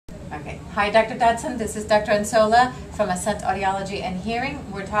Okay. Hi, Dr. Dodson. This is Dr. Ansola from Ascent Audiology and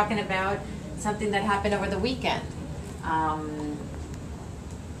Hearing. We're talking about something that happened over the weekend.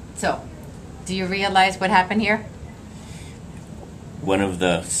 So, do you realize what happened here? One of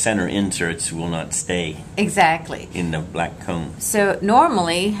the center inserts will not stay Exactly in the black cone. So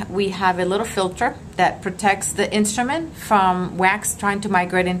normally we have a little filter that protects the instrument from wax trying to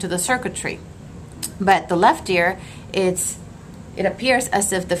migrate into the circuitry. But the left ear, it appears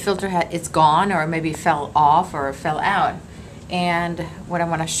as if the filter it's gone, or maybe fell off or fell out. And what I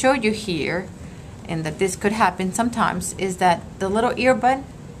want to show you here, and that this could happen sometimes, is that the little earbud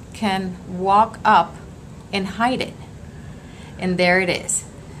can walk up and hide it. And there it is.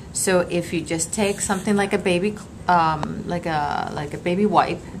 So if you just take something like a baby, like a baby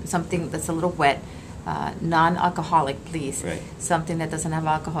wipe, something that's a little wet, non-alcoholic, please. Right. Something that doesn't have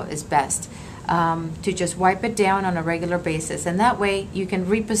alcohol is best. To just wipe it down on a regular basis, and that way you can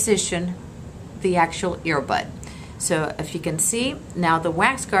reposition the actual earbud. So if you can see, now the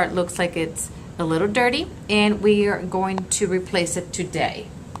wax guard looks like it's a little dirty, and we are going to replace it today.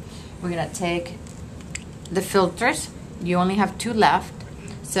 We're going to take the filters. You only have 2 left,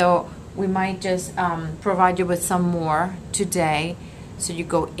 so we might just provide you with some more today. So you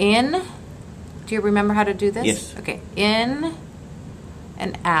go in. Do you remember how to do this? Yes. Okay, in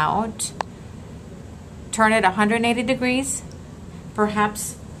and out. Turn it 180 degrees.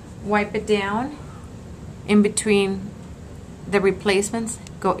 Perhaps wipe it down in between the replacements.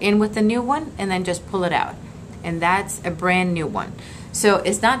 Go in with the new one and then just pull it out. And that's a brand new one. So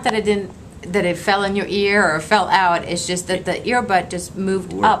it's not that it fell in your ear or fell out. It's just that the earbud just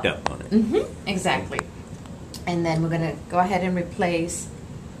moved Worked up. up on it. Exactly. And then we're going to go ahead and replace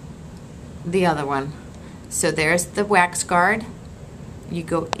the other one. So there's the wax guard. You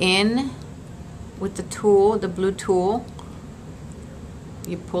go in with the tool, the blue tool.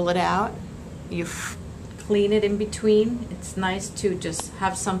 You pull it out. You clean it in between. It's nice to just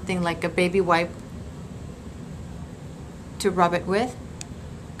have something like a baby wipe to rub it with.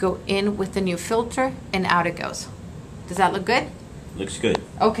 Go in with the new filter and out it goes. Does that look good? Looks good.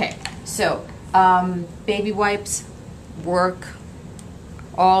 Okay, so baby wipes work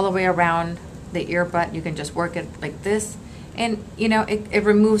all the way around the earbud. You can just work it like this, and you know it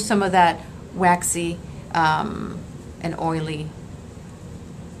removes some of that waxy and oily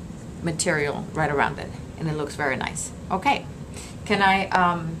material right around it, and it looks very nice. Okay, can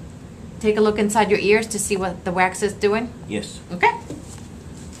I take a look inside your ears to see what the wax is doing? Yes. Okay.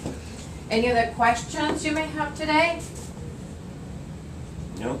 Any other questions you may have today?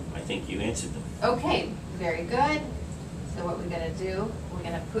 No, I think you answered them. Okay, very good. So what we're going to do, we're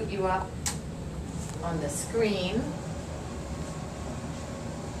going to put you up on the screen.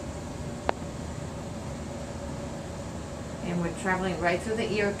 And we're traveling right through the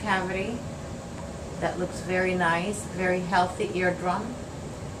ear cavity. That looks very nice, very healthy eardrum.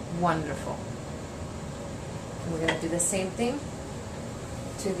 Wonderful. And we're going to do the same thing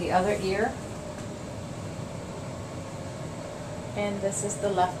to the other ear. And this is the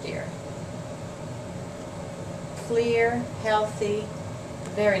left ear. Clear, healthy,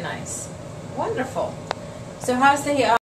 very nice. Wonderful. So how's the